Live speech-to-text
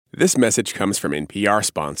This message comes from NPR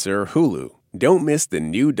sponsor Hulu. Don't miss the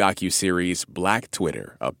new docuseries Black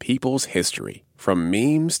Twitter, A People's History. From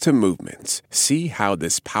memes to movements, see how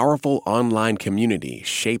this powerful online community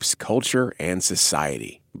shapes culture and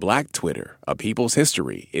society. Black Twitter, A People's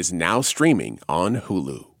History is now streaming on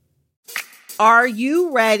Hulu. Are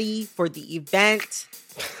you ready for the event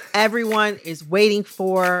everyone is waiting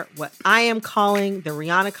for? What I am calling the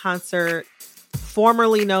Rihanna concert,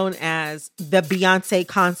 formerly known as the Beyonce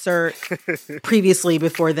concert, previously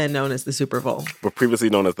before then known as the Super Bowl. But previously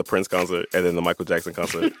known as the Prince concert, and then the Michael Jackson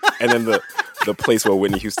concert, and then the place where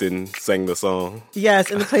Whitney Houston sang the song.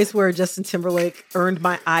 Yes, and the place where Justin Timberlake earned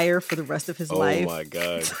my ire for the rest of his life. Oh my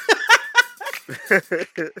God.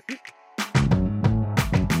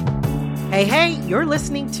 Hey, you're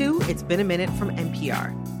listening to It's Been a Minute from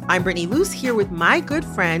NPR. I'm Brittany Luce here with my good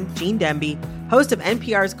friend, Gene Demby, host of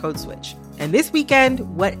NPR's Code Switch. And this weekend,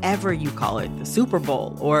 whatever you call it, the Super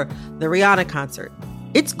Bowl or the Rihanna concert,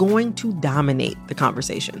 it's going to dominate the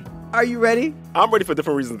conversation. Are you ready? I'm ready for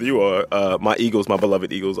different reasons than you are. My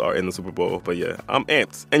beloved Eagles are in the Super Bowl. But yeah, I'm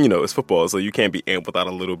amped. And it's football, so you can't be amped without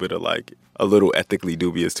a little bit of a little ethically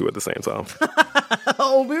dubious too at the same time.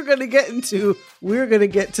 Oh, we're going to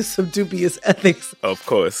get to some dubious ethics. Of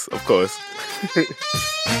course.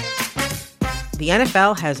 The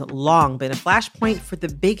NFL has long been a flashpoint for the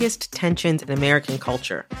biggest tensions in American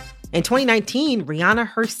culture. In 2019, Rihanna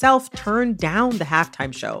herself turned down the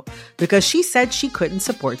halftime show because she said she couldn't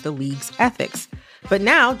support the league's ethics. But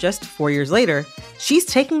now, just 4 years later, she's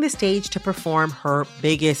taking the stage to perform her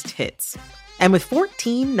biggest hits. And with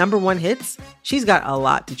 14 number one hits, she's got a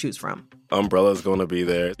lot to choose from. Umbrella's going to be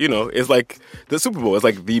there. It's like the Super Bowl is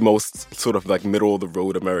like the most sort of like middle of the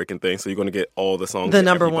road American thing. So you're going to get all the songs. The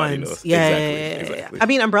number ones. Knows. Yeah, exactly. I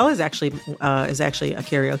mean, Umbrella is actually a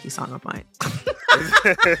karaoke song of mine.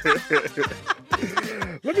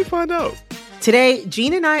 Let me find out. Today,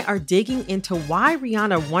 Gene and I are digging into why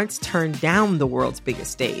Rihanna once turned down the world's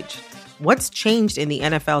biggest stage, what's changed in the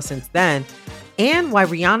NFL since then, and why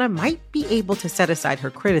Rihanna might be able to set aside her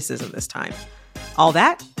criticism this time. All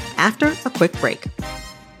that after a quick break.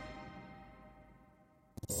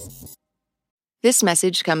 This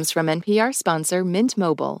message comes from NPR sponsor Mint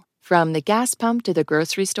Mobile. From the gas pump to the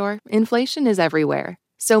grocery store, inflation is everywhere.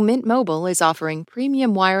 So Mint Mobile is offering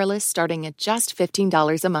premium wireless starting at just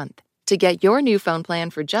 $15 a month. To get your new phone plan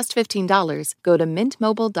for just $15, go to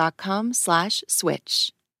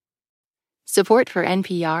mintmobile.com/switch. Support for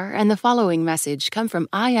NPR and the following message come from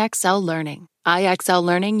IXL Learning. IXL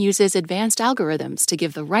Learning uses advanced algorithms to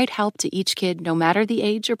give the right help to each kid no matter the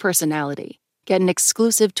age or personality. Get an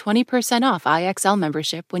exclusive 20% off IXL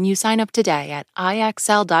membership when you sign up today at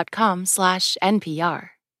IXL.com/NPR.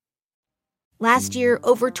 Last year,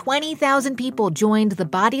 over 20,000 people joined the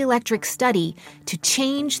Body Electric study to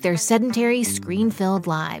change their sedentary, screen-filled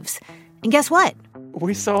lives. And guess what?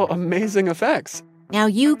 We saw amazing effects. Now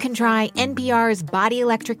you can try NPR's Body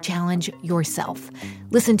Electric Challenge yourself.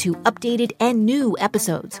 Listen to updated and new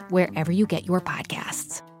episodes wherever you get your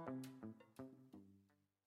podcasts.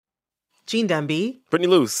 Gene Demby. Brittany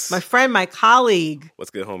Luce. My friend, my colleague.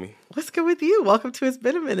 What's good, homie? What's good with you? Welcome to It's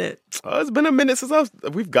Been a Minute. It's been a minute since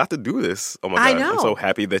we've got to do this. Oh my God. I know. I'm so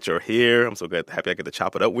happy that you're here. I'm so happy I get to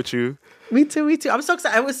chop it up with you. Me too. I'm so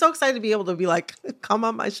excited. I was so excited to be able to be like, come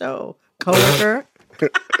on my show, coworker.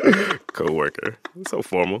 Co-worker. So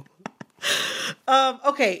formal.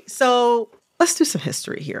 Okay, so let's do some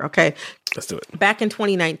history here, okay? Let's do it. Back in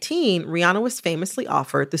 2019, Rihanna was famously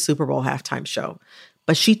offered the Super Bowl halftime show,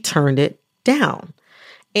 but she turned it down.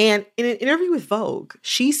 And in an interview with Vogue,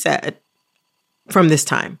 she said from this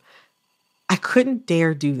time, I couldn't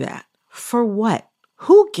dare do that. For what?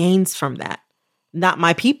 Who gains from that? Not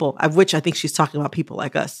my people, of which I think she's talking about people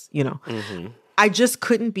like us, Mm-hmm. I just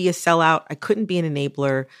couldn't be a sellout. I couldn't be an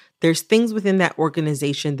enabler. There's things within that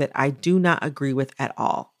organization that I do not agree with at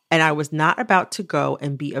all. And I was not about to go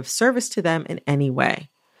and be of service to them in any way.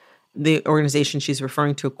 The organization she's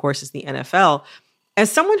referring to, of course, is the NFL.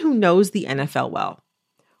 As someone who knows the NFL well,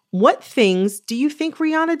 what things do you think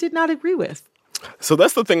Rihanna did not agree with? So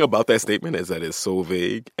that's the thing about that statement is that it's so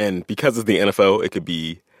vague. And because it's the NFL, it could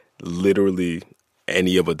be literally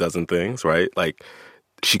any of a dozen things, right? Like,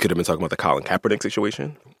 she could have been talking about the Colin Kaepernick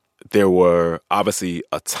situation. There were obviously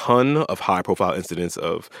a ton of high-profile incidents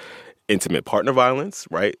of intimate partner violence,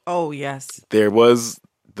 right? Oh, yes. There was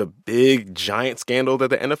the big, giant scandal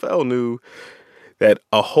that the NFL knew that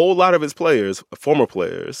a whole lot of its players, former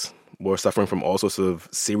players, were suffering from all sorts of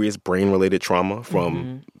serious brain-related trauma,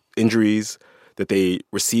 from injuries that they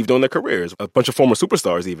received on their careers. A bunch of former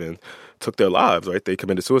superstars even took their lives, right? They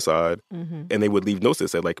committed suicide, and they would leave notes that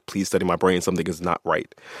said, like, please study my brain, something is not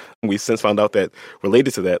right. And we've since found out that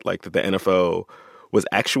related to that, like, that the NFL was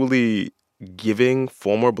actually giving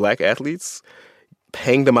former black athletes,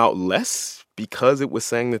 paying them out less because it was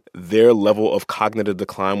saying that their level of cognitive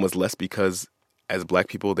decline was less because as black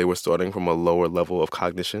people, they were starting from a lower level of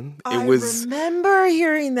cognition. I remember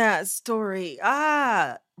hearing that story.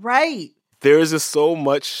 Right. There's just so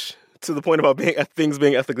much to the point about things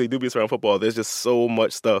being ethically dubious around football. There's just so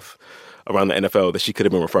much stuff around the NFL that she could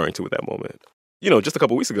have been referring to at that moment. You know, just a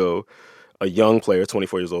couple weeks ago, a young player,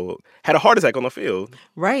 24 years old, had a heart attack on the field.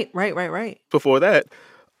 Right. Before that,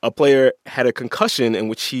 a player had a concussion in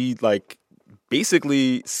which he, like,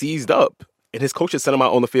 basically seized up. And his coach had sent him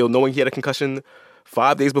out on the field knowing he had a concussion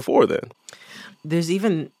 5 days before then. There's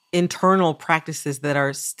even internal practices that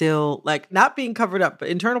are still, like, not being covered up, but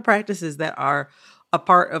internal practices that are a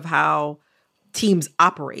part of how teams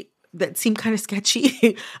operate that seem kind of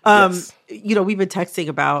sketchy. Yes. You know, we've been texting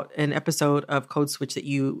about an episode of Code Switch that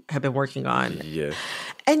you have been working on. Yeah.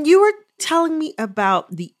 And you were telling me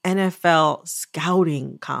about the NFL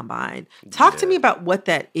scouting combine. Talk to me about what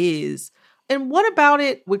that is. And what about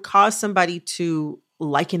it would cause somebody to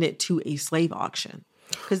liken it to a slave auction?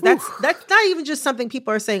 Because that's not even just something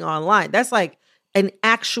people are saying online. That's like an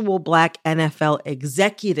actual black NFL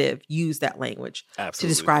executive used that language to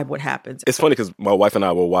describe what happens. It's funny because my wife and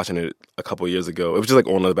I were watching it a couple of years ago. It was just like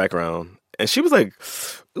on in the background. And she was like,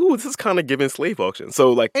 ooh, this is kind of giving slave auction.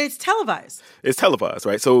 So, like, and it's televised. It's televised,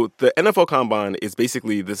 right? So the NFL Combine is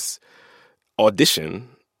basically this audition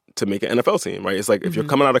to make an NFL team, right? It's like if you're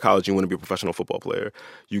coming out of college, you want to be a professional football player,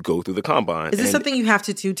 you go through the combine. Is this something you have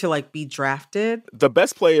to do to, like, be drafted? The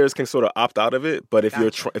best players can sort of opt out of it, but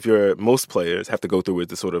if you're most players have to go through it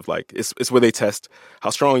to sort of like it's where they test how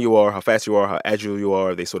strong you are, how fast you are, how agile you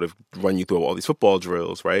are. They sort of run you through all these football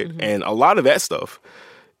drills, right? And a lot of that stuff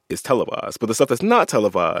is televised. But the stuff that's not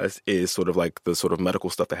televised is sort of like the sort of medical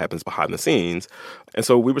stuff that happens behind the scenes. And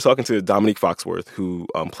so we were talking to Dominique Foxworth, who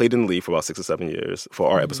played in the league for about 6 or 7 years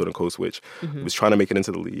for our episode in Code Switch. He was trying to make it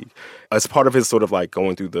into the league. As part of his sort of like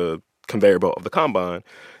going through the conveyor belt of the combine,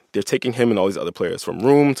 they're taking him and all these other players from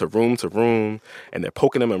room to room to room, and they're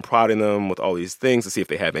poking them and prodding them with all these things to see if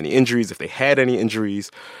they have any injuries, if they had any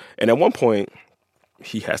injuries. And at one point,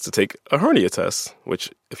 he has to take a hernia test,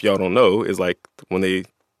 which, if y'all don't know, is like when they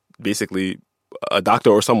basically, a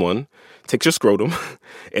doctor or someone takes your scrotum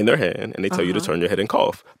in their hand and they tell you to turn your head and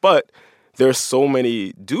cough. But there's so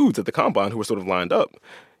many dudes at the combine who were sort of lined up.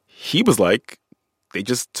 He was like, they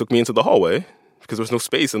just took me into the hallway because there was no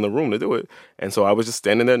space in the room to do it. And so I was just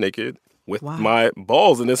standing there naked with my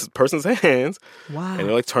balls in this person's hands. Wow. And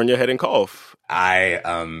they're like, turn your head and cough. I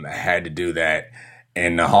had to do that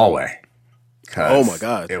in the hallway. Oh my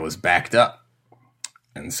God. It was backed up.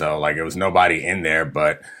 And so, like, it was nobody in there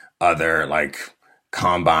but other, like,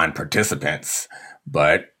 combine participants.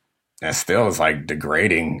 But that still is, like,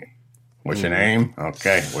 degrading. What's your name?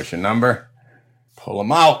 Okay. What's your number? Pull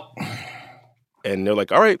them out. And they're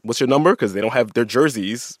like, all right, what's your number? Because they don't have their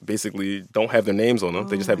jerseys, basically don't have their names on them.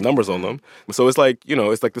 They just have numbers on them. So it's like, you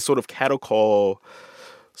know, it's like this sort of cattle call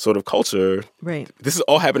sort of culture. Right. This is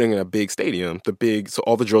all happening in a big stadium. So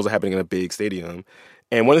all the drills are happening in a big stadium.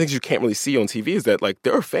 And one of the things you can't really see on TV is that, like,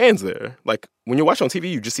 there are fans there. Like, when you watch on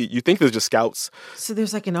TV, you think there's just scouts. So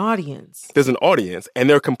there's, like, an audience. There's an audience, and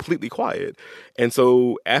they're completely quiet. And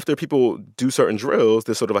so after people do certain drills,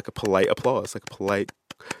 there's sort of like a polite applause, like a polite.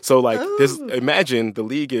 So, like, imagine the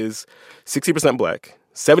league is 60% black,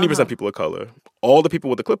 70% people of color. All the people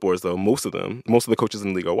with the clipboards, though, most of the coaches in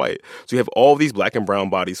the league are white. So you have all these black and brown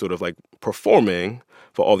bodies sort of, like, performing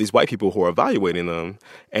for all these white people who are evaluating them.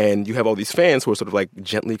 And you have all these fans who are sort of like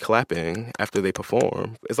gently clapping after they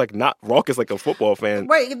perform. It's like not raucous like a football fan.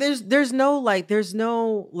 Right. There's no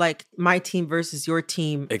my team versus your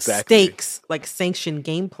team stakes, like sanctioned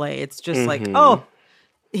gameplay. It's just like, oh,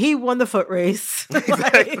 he won the foot race.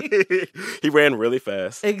 Exactly. He ran really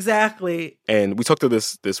fast. Exactly. And we talked to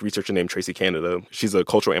this researcher named Tracy Canada. She's a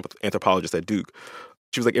cultural anthropologist at Duke.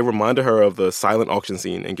 She was like, it reminded her of the silent auction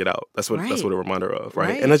scene in Get Out. That's what it reminded her of,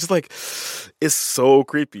 right? And it's just like, it's so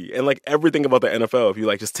creepy. And like everything about the NFL, if you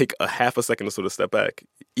like just take a half a second to sort of step back,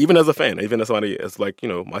 even as a fan, even as somebody is like, you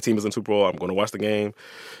know, my team is in Super Bowl, I'm going to watch the game.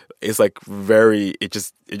 It's like it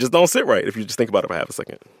just don't sit right if you just think about it for half a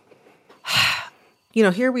second. You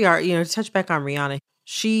know, here we are, you know, to touch back on Rihanna.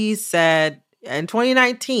 She said in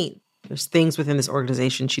 2019, there's things within this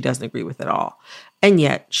organization she doesn't agree with at all. And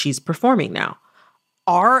yet she's performing now.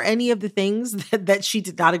 Are any of the things that she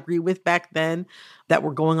did not agree with back then that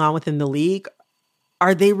were going on within the league,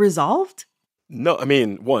 are they resolved? No, I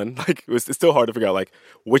mean, one, like, it's still hard to figure out, like,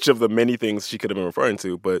 which of the many things she could have been referring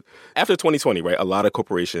to. But after 2020, right, a lot of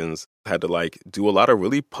corporations had to, like, do a lot of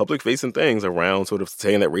really public-facing things around sort of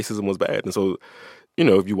saying that racism was bad. And so, you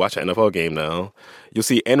know, if you watch an NFL game now, you'll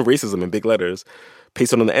see "end racism" in big letters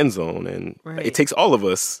pasted on the end zone. And it takes all of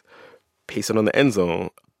us pasted on the end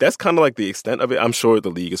zone. That's kind of like the extent of it. I'm sure the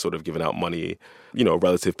league is sort of giving out money, you know,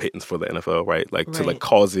 relative pittance for the NFL, right? Like to like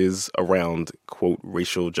causes around, quote,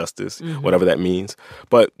 racial justice, whatever that means.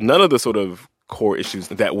 But none of the sort of core issues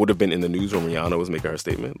that would have been in the news when Rihanna was making her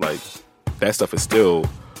statement, like that stuff is still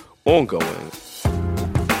ongoing.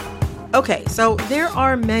 Okay, so there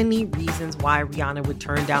are many reasons why Rihanna would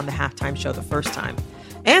turn down the halftime show the first time.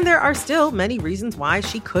 And there are still many reasons why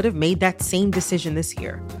she could have made that same decision this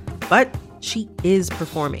year. But she is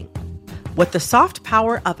performing. What the soft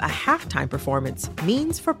power of a halftime performance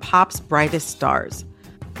means for pop's brightest stars.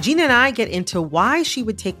 Gina and I get into why she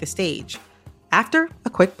would take the stage after a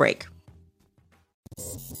quick break.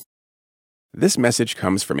 This message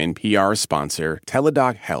comes from NPR sponsor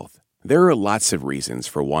Teladoc Health. There are lots of reasons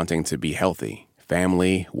for wanting to be healthy.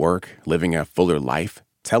 Family, work, living a fuller life.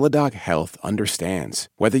 Teladoc Health understands.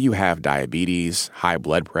 Whether you have diabetes, high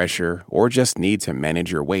blood pressure, or just need to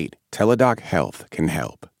manage your weight, Teladoc Health can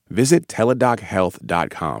help. Visit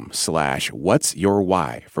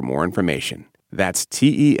teladochealth.com/whatsyourwhy for more information. That's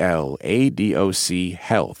TELADOC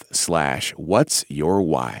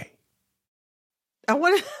health/whatsyourwhy. I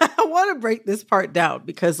want to break this part down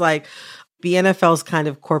because, like, the NFL's kind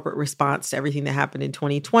of corporate response to everything that happened in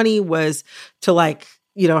 2020 was to, like,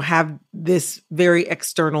 you know, have this very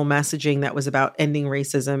external messaging that was about ending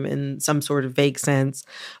racism in some sort of vague sense.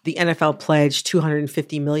 The NFL pledged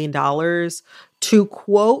 $250 million to,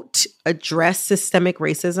 quote, address systemic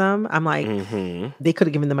racism. I'm like, they could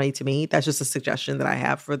have given the money to me. That's just a suggestion that I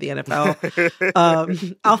have for the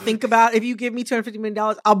NFL. I'll think about, if you give me $250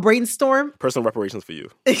 million, I'll brainstorm. Personal reparations for you.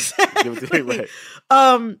 Exactly. Give it to me, right.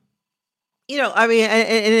 You know, I mean,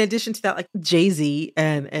 and in addition to that, like Jay-Z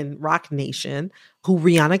and Rock Nation, who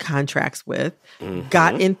Rihanna contracts with,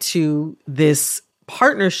 got into this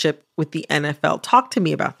partnership with the NFL. Talk to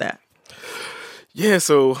me about that. Yeah,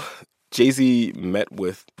 so Jay-Z met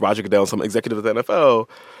with Roger Goodell, some executive at the NFL,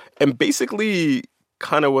 and basically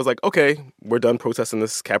kind of was like, okay, we're done protesting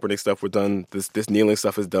this Kaepernick stuff. We're done. This kneeling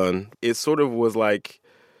stuff is done. It sort of was like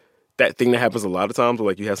that thing that happens a lot of times where,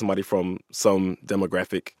 like, you have somebody from some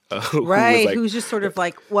demographic who's just sort of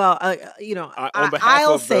like, well, you know,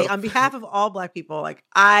 I'll say on behalf of all Black people, like,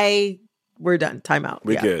 we're done. Time out.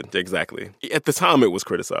 We're good. Exactly. At the time, it was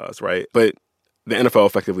criticized, right? But the NFL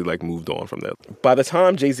effectively, like, moved on from that. By the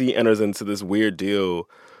time Jay-Z enters into this weird deal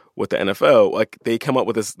with the NFL, like, they come up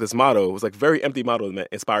with this motto. It was like very empty motto that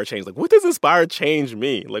inspire change. Like, what does inspire change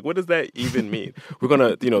mean? Like, what does that even mean? We're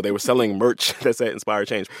gonna, you know, they were selling merch that said inspire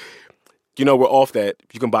change. You know, we're off that.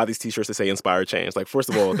 You can buy these t-shirts that say inspire change. Like, first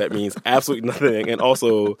of all, that means absolutely nothing. And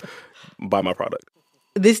also, buy my product.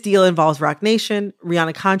 This deal involves Rock Nation.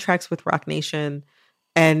 Rihanna contracts with Rock Nation.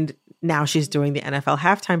 And now she's doing the NFL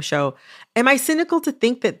halftime show. Am I cynical to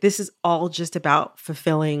think that this is all just about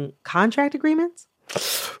fulfilling contract agreements?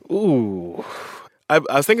 Ooh. I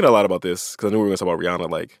was thinking a lot about this because I knew we were going to talk about Rihanna,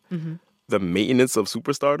 like the maintenance of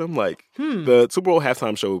superstardom. Like, the Super Bowl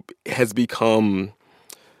halftime show has become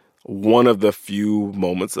one of the few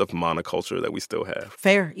moments of monoculture that we still have.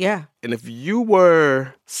 Fair, yeah. And if you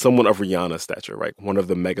were someone of Rihanna's stature, right, one of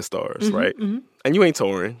the megastars, right, and you ain't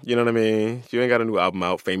touring, you know what I mean? You ain't got a new album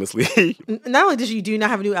out, famously. Not only did you do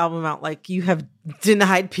not have a new album out, like, you have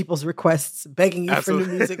denied people's requests, begging you for new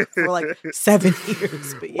music for like 7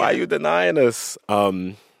 years. But yeah. Why are you denying us?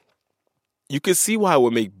 You could see why it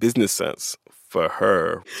would make business sense for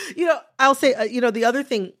her. You know, I'll say, you know, the other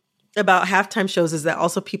thing about halftime shows is that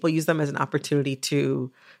also people use them as an opportunity to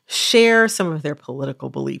share some of their political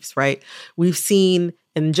beliefs, right? We've seen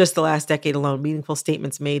in just the last decade alone meaningful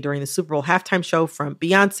statements made during the Super Bowl halftime show from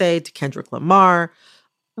Beyonce to Kendrick Lamar.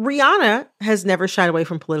 Rihanna has never shied away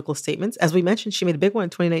from political statements. As we mentioned, she made a big one in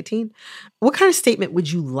 2019. What kind of statement would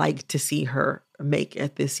you like to see her make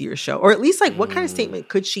at this year's show? Or at least, like, what kind of statement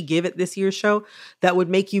could she give at this year's show that would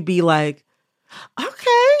make you be like,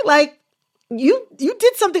 okay, like, you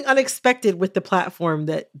did something unexpected with the platform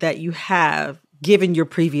that you have, given your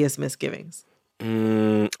previous misgivings.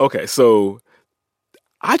 Okay, so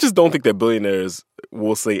I just don't think that billionaires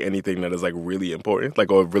will say anything that is, like, really important,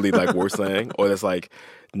 like, or really, like, worth saying, or that's, like,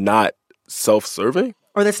 not self-serving.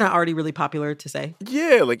 Or that's not already really popular to say.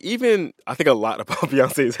 Yeah, like, even, I think a lot about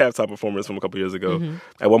Beyonce's halftime performance from a couple years ago.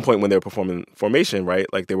 At one point when they were performing Formation, right,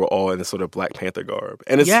 like, they were all in this sort of Black Panther garb.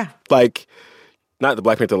 And it's, like, Not the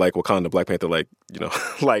Black Panther like Wakanda, Black Panther like,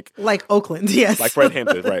 like Oakland, yes. Like Fred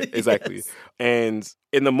Hampton, right? Exactly. Yes. And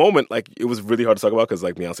in the moment, like, it was really hard to talk about because,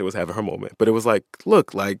 like, Beyonce was having her moment. But it was like,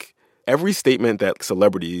 look, like, every statement that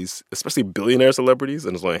celebrities, especially billionaire celebrities,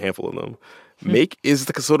 and there's only a handful of them, make is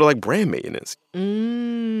the sort of like brand maintenance.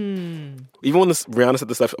 Even when Rihanna said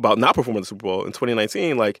the stuff about not performing the Super Bowl in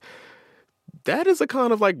 2019, like, that is a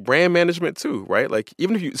kind of like brand management too, right? Like,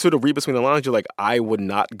 even if you sort of read between the lines, you're like, I would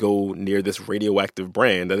not go near this radioactive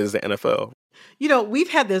brand that is the NFL. You know, we've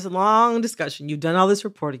had this long discussion. You've done all this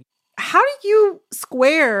reporting. How do you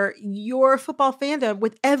square your football fandom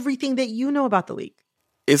with everything that you know about the league?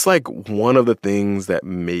 It's like one of the things that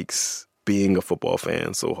makes being a football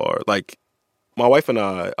fan so hard. Like, my wife and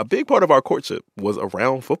I, a big part of our courtship was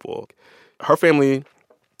around football. Her family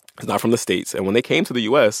is not from the States. And when they came to the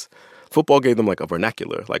U.S., football gave them like a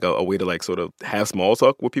vernacular, like a way to like sort of have small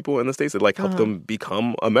talk with people in the States. It like helped them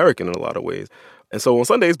become American in a lot of ways. And so on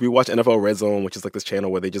Sundays, we watch NFL Red Zone, which is like this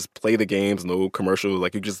channel where they just play the games, no commercial.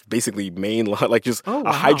 Like, you just basically mainline, like just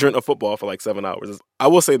a hydrant of football for like 7 hours. I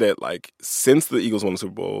will say that, like, since the Eagles won the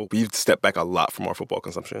Super Bowl, we've stepped back a lot from our football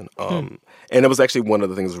consumption. And it was actually one of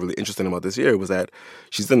the things that was really interesting about this year was that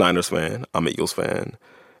she's the Niners fan, I'm an Eagles fan,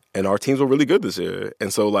 and our teams were really good this year.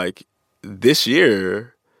 And so, like, this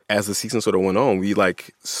year, as the season sort of went on, we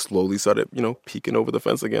like slowly started, peeking over the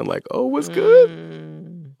fence again, like, oh, what's good?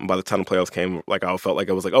 And by the time the playoffs came, like, I felt like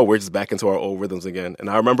I was like, oh, we're just back into our old rhythms again. And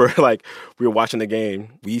I remember, like, we were watching the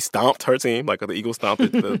game. We stomped her team, like the Eagles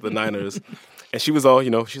stomped the Niners. And she was all,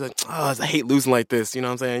 she's like, oh, I hate losing like this. You know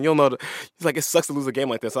what I'm saying? You'll know. He's like, it sucks to lose a game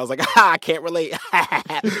like this. I was like, I can't relate.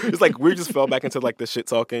 It's like we just fell back into like the shit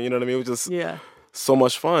talking. You know what I mean? It was just so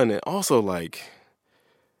much fun. And also, like,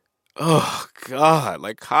 oh, God,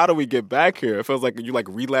 like, how do we get back here? It feels like you, like,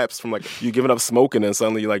 relapse from, like, you giving up smoking and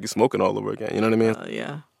suddenly you're smoking all over again. You know what I mean?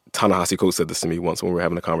 Yeah. Ta-Nehisi Coates said this to me once when we were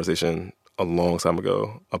having a conversation a long time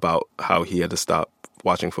ago about how he had to stop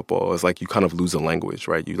watching football. It's like you kind of lose a language,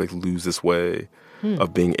 right? You, like, lose this way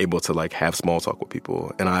of being able to, like, have small talk with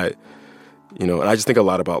people. And I just think a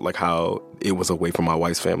lot about, like, how it was away from my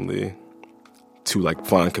wife's family to, like,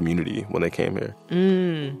 find community when they came here.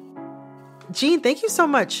 Gene, thank you so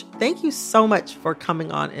much. Thank you so much for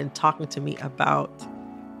coming on and talking to me about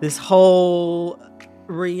this whole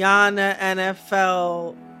Rihanna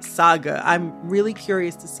NFL saga. I'm really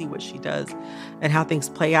curious to see what she does and how things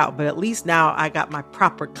play out. But at least now I got my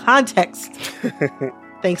proper context.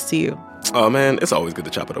 Thanks to you. Oh, man, it's always good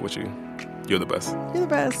to chop it up with you. You're the best. You're the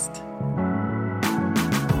best.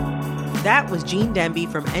 That was Gene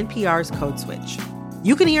Demby from NPR's Code Switch.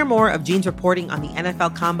 You can hear more of Gene's reporting on the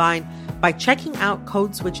NFL Combine by checking out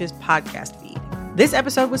Code Switch's podcast feed. This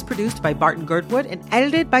episode was produced by Barton Girdwood and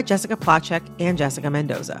edited by Jessica Plachek and Jessica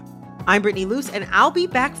Mendoza. I'm Brittany Luce, and I'll be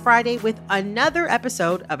back Friday with another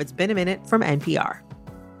episode of It's Been a Minute from NPR.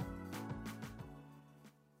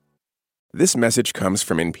 This message comes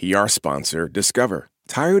from NPR sponsor Discover.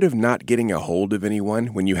 Tired of not getting a hold of anyone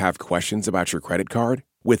when you have questions about your credit card?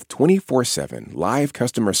 With 24/7 live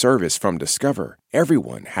customer service from Discover,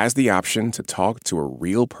 everyone has the option to talk to a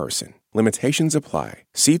real person. Limitations apply.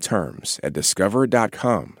 See terms at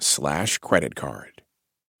discover.com/creditcard.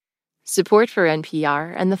 Support for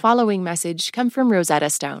NPR and the following message come from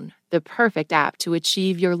Rosetta Stone, the perfect app to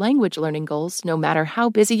achieve your language learning goals no matter how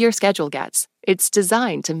busy your schedule gets. It's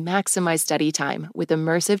designed to maximize study time with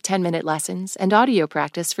immersive 10-minute lessons and audio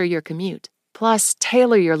practice for your commute. Plus,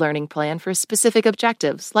 tailor your learning plan for specific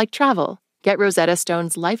objectives like travel. Get Rosetta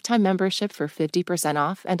Stone's lifetime membership for 50%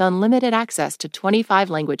 off and unlimited access to 25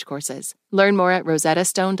 language courses. Learn more at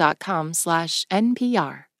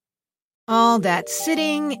rosettastone.com/NPR. All that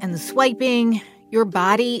sitting and swiping, your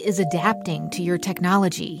body is adapting to your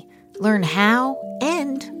technology. Learn how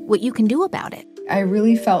and what you can do about it. I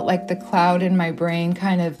really felt like the cloud in my brain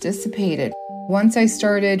kind of dissipated. Once I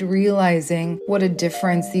started realizing what a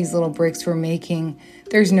difference these little breaks were making,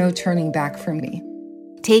 there's no turning back for me.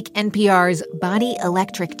 Take NPR's Body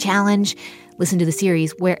Electric Challenge. Listen to the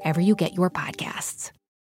series wherever you get your podcasts.